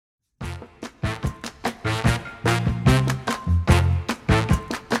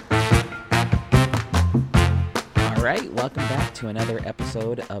right, welcome back to another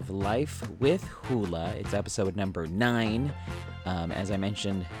episode of Life with Hula. It's episode number 9. As I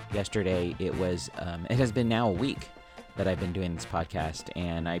mentioned yesterday, it has been now a week that I've been doing this podcast,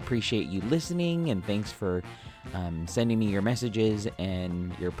 and I appreciate you listening, and thanks for sending me your messages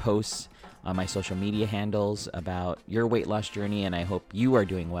and your posts on my social media handles about your weight loss journey, and I hope you are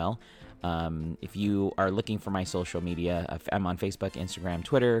doing well. If you are looking for my social media, I'm on Facebook, Instagram,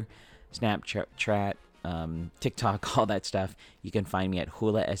 Twitter, Snapchat, TikTok, all that stuff. You can find me at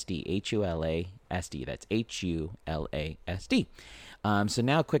Hula SD, H-U-L-A-S-D. That's H-U-L-A-S-D. So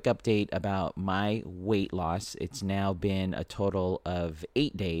now a quick update about my weight loss. It's now been a total of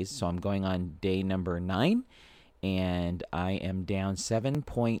 8 days. So I'm going on day number 9, and I am down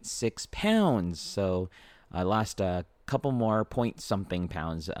 7.6 pounds. So I lost a couple more point something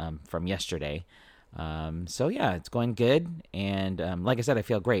pounds from yesterday. So yeah, it's going good. And like I said, I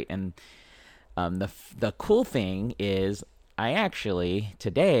feel great. And the cool thing is I actually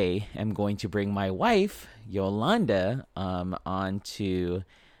today am going to bring my wife, Yolanda, onto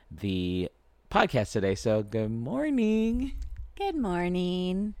the podcast today. So good morning. Good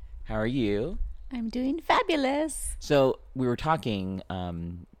morning. How are you? I'm doing fabulous. So we were talking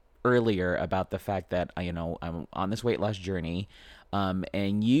earlier about the fact that I'm on this weight loss journey,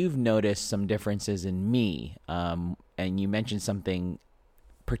 and you've noticed some differences in me, and you mentioned something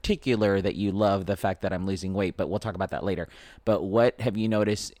particular that you love, the fact that I'm losing weight, but we'll talk about that later. But what have you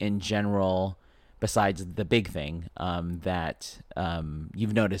noticed in general, besides the big thing, that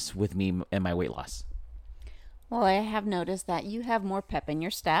you've noticed with me and my weight loss? Well, I have noticed that you have more pep in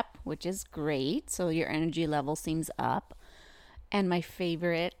your step, which is great. So your energy level seems up. And my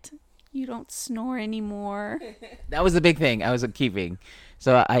favorite, you don't snore anymore. That was the big thing I was keeping.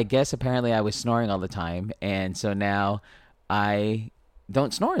 So I guess apparently I was snoring all the time. And so now I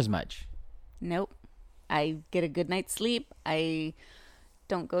don't snore as much. Nope. I get a good night's sleep. I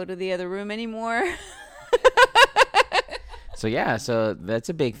don't go to the other room anymore. So that's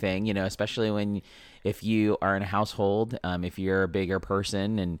a big thing, especially if you are in a household, if you're a bigger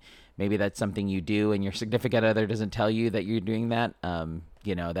person and maybe that's something you do and your significant other doesn't tell you that you're doing that,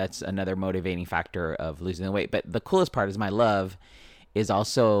 that's another motivating factor of losing the weight. But the coolest part is my love is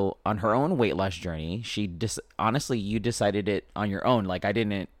also on her own weight loss journey. Honestly, you decided it on your own. Like I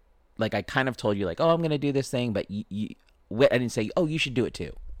kind of told you like, oh, I'm going to do this thing, but I didn't say, oh, you should do it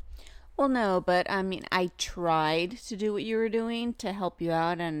too. Well, no, but I mean, I tried to do what you were doing to help you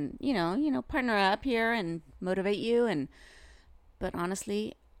out and, partner up here and motivate you. But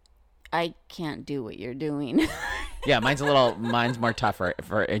honestly, I can't do what you're doing. Yeah, mine's more tougher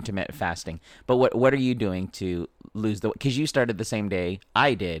for intermittent fasting. But what are you doing to lose because you started the same day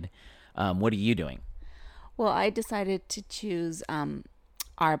I did. What are you doing? Well, I decided to choose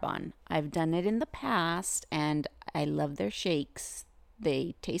Arbonne. I've done it in the past and I love their shakes.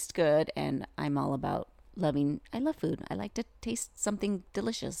 They taste good and I'm all about I love food. I like to taste something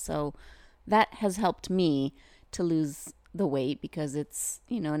delicious. So that has helped me to lose the weight because it's,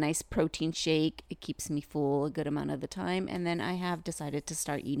 a nice protein shake. It keeps me full a good amount of the time. And then I have decided to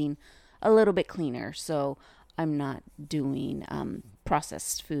start eating a little bit cleaner. So I'm not doing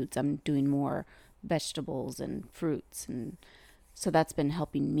processed foods. I'm doing more vegetables and fruits. And so that's been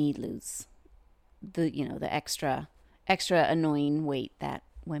helping me lose the extra annoying weight that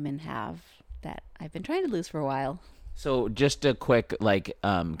women have that I've been trying to lose for a while. So just a quick,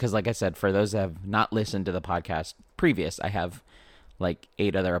 because like I said, for those that have not listened to the podcast previous, I have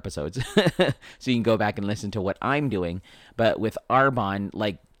 8 other episodes. So you can go back and listen to what I'm doing. But with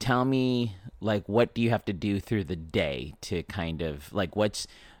Arbonne, tell me, what do you have to do through the day to kind of, what's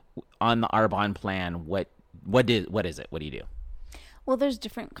on the Arbonne plan? What is it? What do you do? Well, there's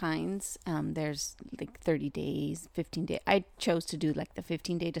different kinds. There's 30 days, 15 days. I chose to do the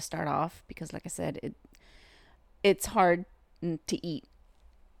 15-day to start off because, like I said, it's hard to eat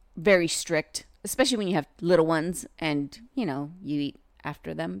very strict, especially when you have little ones and, you eat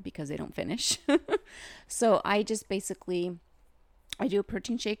after them because they don't finish. So I just I do a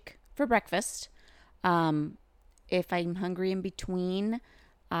protein shake for breakfast. If I'm hungry in between,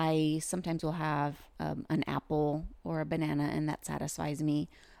 I sometimes will have an apple or a banana, and that satisfies me.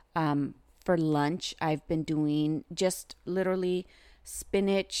 For lunch, I've been doing just literally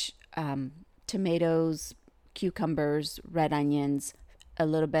spinach, tomatoes, cucumbers, red onions, a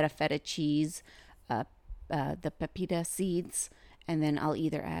little bit of feta cheese, the pepita seeds, and then I'll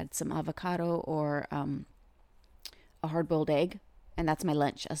either add some avocado or a hard-boiled egg, and that's my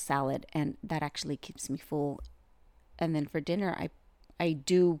lunch, a salad, and that actually keeps me full. And then for dinner, I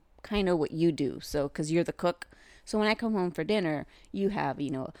do kind of what you do, so because you're the cook, So when I come home for dinner, you have,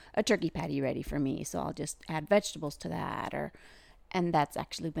 a turkey patty ready for me. So I'll just add vegetables to that, and that's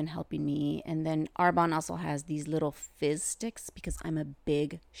actually been helping me. And then Arbonne also has these little fizz sticks because I'm a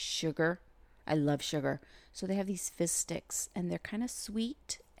big sugar. I love sugar. So they have these fizz sticks and they're kind of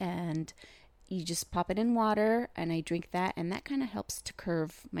sweet, and you just pop it in water and I drink that, and that kind of helps to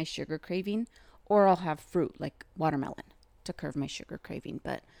curb my sugar craving. Or I'll have fruit like watermelon to curb my sugar craving.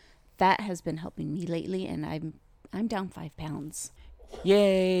 But that has been helping me lately, and I'm down 5 pounds.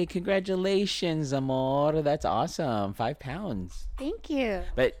 Yay, congratulations, amor. That's awesome. 5 pounds. Thank you.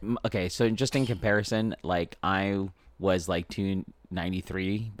 But okay, so just in comparison, like I was like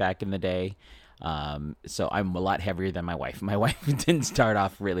 293 back in the day. So I'm a lot heavier than my wife. My wife didn't start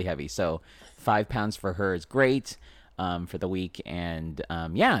off really heavy. So 5 pounds for her is great for the week. And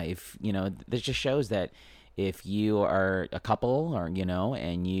yeah, if, this just shows that if you are a couple or,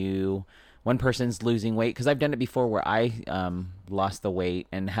 and one person's losing weight, because I've done it before where I lost the weight,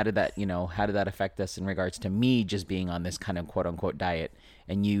 and how did that affect us in regards to me just being on this kind of quote unquote diet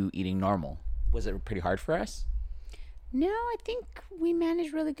and you eating normal? Was it pretty hard for us? No, I think we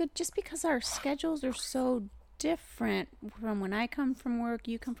managed really good just because our schedules are so different from when I come from work,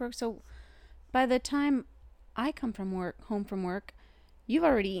 you come from work. So by the time I come home from work, you've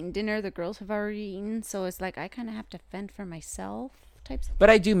already eaten dinner, the girls have already eaten. So it's like I kind of have to fend for myself. But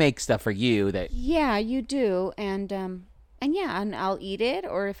I do make stuff for you that. Yeah, you do. And I'll eat it,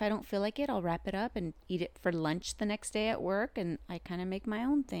 or if I don't feel like it, I'll wrap it up and eat it for lunch the next day at work, and I kind of make my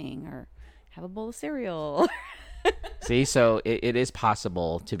own thing or have a bowl of cereal. See, so it is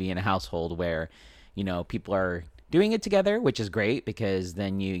possible to be in a household where, people are doing it together, which is great because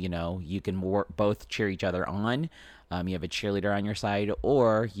then you can both cheer each other on. You have a cheerleader on your side,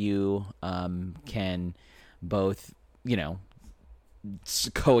 or you can both,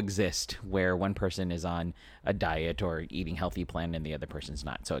 coexist where one person is on a diet or eating healthy plan and the other person's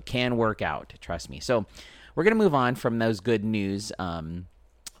not. So it can work out, trust me. So we're going to move on from those good news, and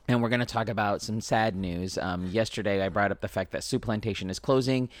we're going to talk about some sad news. Yesterday I brought up the fact that Soup Plantation is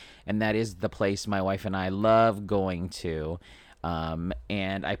closing, and that is the place my wife and I love going to.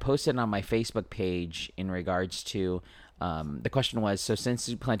 And I posted on my Facebook page in regards to the question was, so since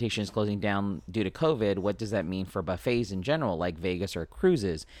Soup Plantation is closing down due to COVID, what does that mean for buffets in general, like Vegas or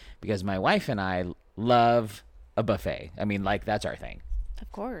cruises? Because my wife and I love a buffet. I mean, like, that's our thing.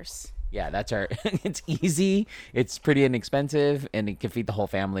 Of course. Yeah, that's our, it's easy, it's pretty inexpensive, and it can feed the whole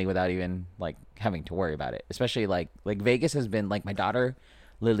family without even, like, having to worry about it. Especially, like Vegas has been, like, my daughter,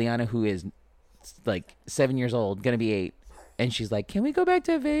 Liliana, who is, like, 7 years old, gonna be 8, and she's like, can we go back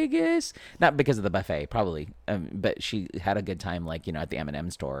to Vegas? Not because of the buffet, probably. But she had a good time, like, at the M&M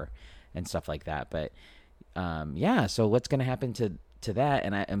store and stuff like that. But, yeah, so what's going to happen to that?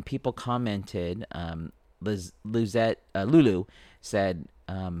 And people commented, Lulu said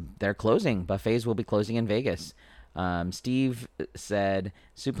they're closing. Buffets will be closing in Vegas. Steve said,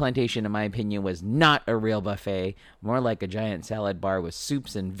 Soup Plantation, in my opinion, was not a real buffet, more like a giant salad bar with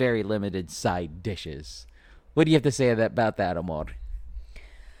soups and very limited side dishes. What do you have to say about that, Amor?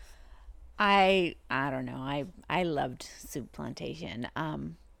 I don't know. I loved Soup Plantation.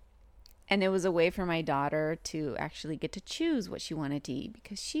 And it was a way for my daughter to actually get to choose what she wanted to eat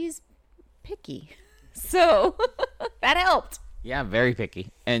because she's picky. So that helped. Yeah, very picky.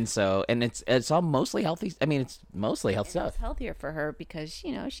 And it's all mostly healthy. I mean, it's mostly health stuff. It's healthier for her because,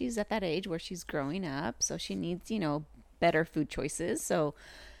 she's at that age where she's growing up. So she needs, better food choices. So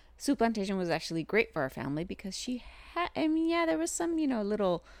Soup Plantation was actually great for our family because she had, there was some,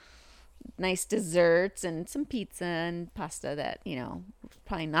 little nice desserts and some pizza and pasta that,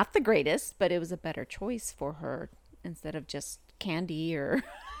 probably not the greatest, but it was a better choice for her instead of just candy or...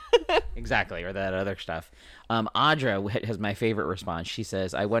 Exactly, or that other stuff. Audra has my favorite response. She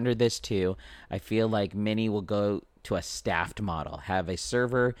says, I wonder this too. I feel like many will go to a staffed model. Have a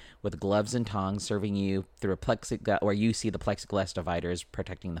server with gloves and tongs serving you through a plexiglass, or you see the plexiglass dividers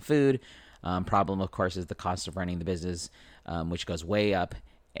protecting the food. Problem, of course, is the cost of running the business, which goes way up.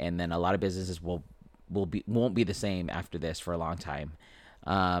 And then a lot of businesses won't be the same after this for a long time.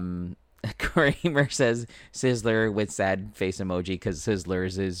 Kramer says Sizzler with sad face emoji because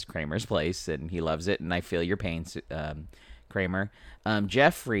Sizzlers is Kramer's place and he loves it, and I feel your pain, Kramer.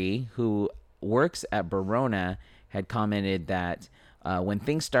 Jeffrey, who works at Barona, had commented that when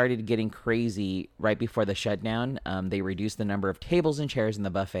things started getting crazy right before the shutdown, they reduced the number of tables and chairs in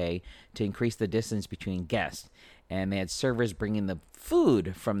the buffet to increase the distance between guests, and they had servers bringing the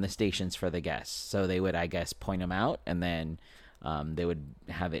food from the stations for the guests. So they would, I guess, point them out, and then they would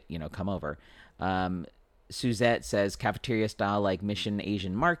have it, come over. Suzette says cafeteria style, like Mission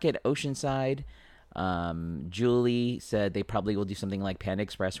Asian Market, Oceanside. Julie said they probably will do something like Panda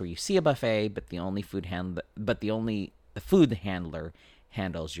Express, where you see a buffet, but the food handler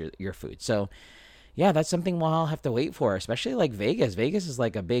handles your food. So yeah, that's something we'll all have to wait for, especially like Vegas. Vegas is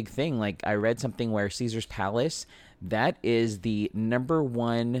like a big thing. Like I read something where Caesar's Palace, that is the number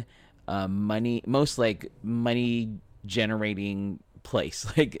one money generating place.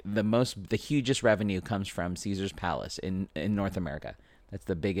 Like the hugest revenue comes from Caesar's Palace in North America. That's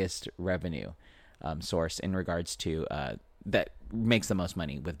the biggest revenue source in regards to that makes the most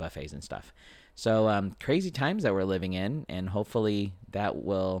money with buffets and stuff. So crazy times that we're living in, and hopefully that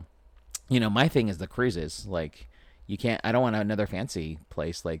will, my thing is the cruises. Like I don't want another fancy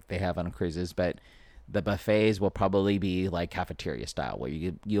place like they have on cruises, but the buffets will probably be like cafeteria style, where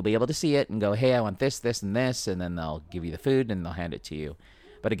you'll be able to see it and go, hey, I want this, this, and this, and then they'll give you the food and they'll hand it to you.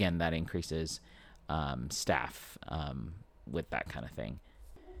 But again, that increases staff with that kind of thing.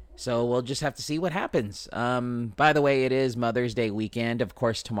 So we'll just have to see what happens. By the way, it is Mother's Day weekend. Of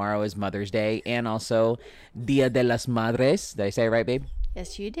course, tomorrow is Mother's Day, and also Dia de las Madres. Did I say it right, babe?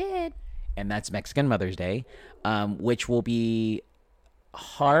 Yes, you did. And that's Mexican Mother's Day, which will be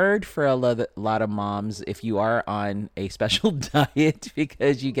hard for a lot of moms if you are on a special diet,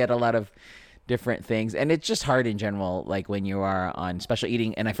 because you get a lot of different things, and it's just hard in general, like when you are on special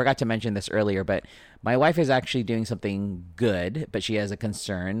eating. And I forgot to mention this earlier, but my wife is actually doing something good, but she has a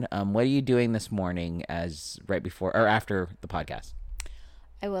concern. What are you doing this morning, as right before or after the podcast?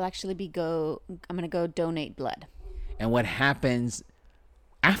 I will actually I'm going to go donate blood. And what happens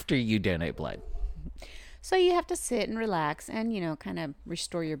after you donate blood? So you have to sit and relax and, kind of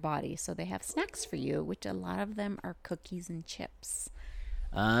restore your body. So they have snacks for you, which a lot of them are cookies and chips.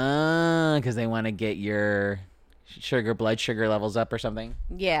 Because they want to get your blood sugar levels up or something?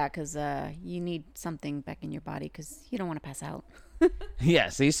 Yeah, because you need something back in your body because you don't want to pass out. Yeah,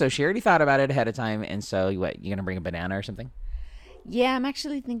 see, so she already thought about it ahead of time. And so you're going to bring a banana or something? Yeah, I'm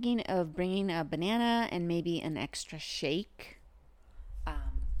actually thinking of bringing a banana and maybe an extra shake.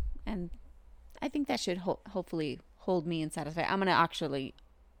 And I think that should hopefully hold me and satisfy. I'm going to actually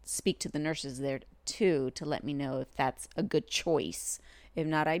speak to the nurses there too to let me know if that's a good choice. If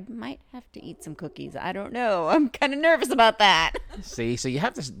not, I might have to eat some cookies. I don't know. I'm kind of nervous about that. See, so you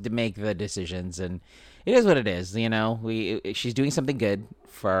have to make the decisions, and it is what it is. She's doing something good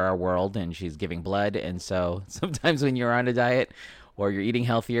for our world, and she's giving blood. And so sometimes when you're on a diet or you're eating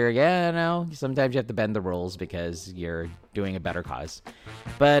healthier, sometimes you have to bend the rules because you're doing a better cause.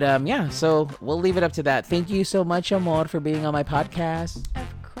 But so we'll leave it up to that. Thank you so much, Amor, for being on my podcast.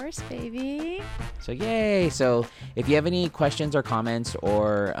 Of course, baby. So yay. So if you have any questions or comments,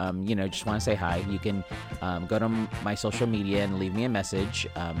 or just want to say hi, you can go to my social media and leave me a message.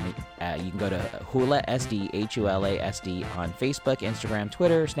 You can go to Hula SD, HULASD, on Facebook, Instagram,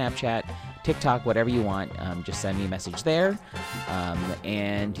 Twitter, Snapchat, TikTok, whatever you want. Just send me a message there.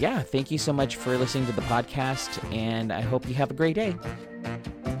 And thank you so much for listening to the podcast, and I hope you have a great day.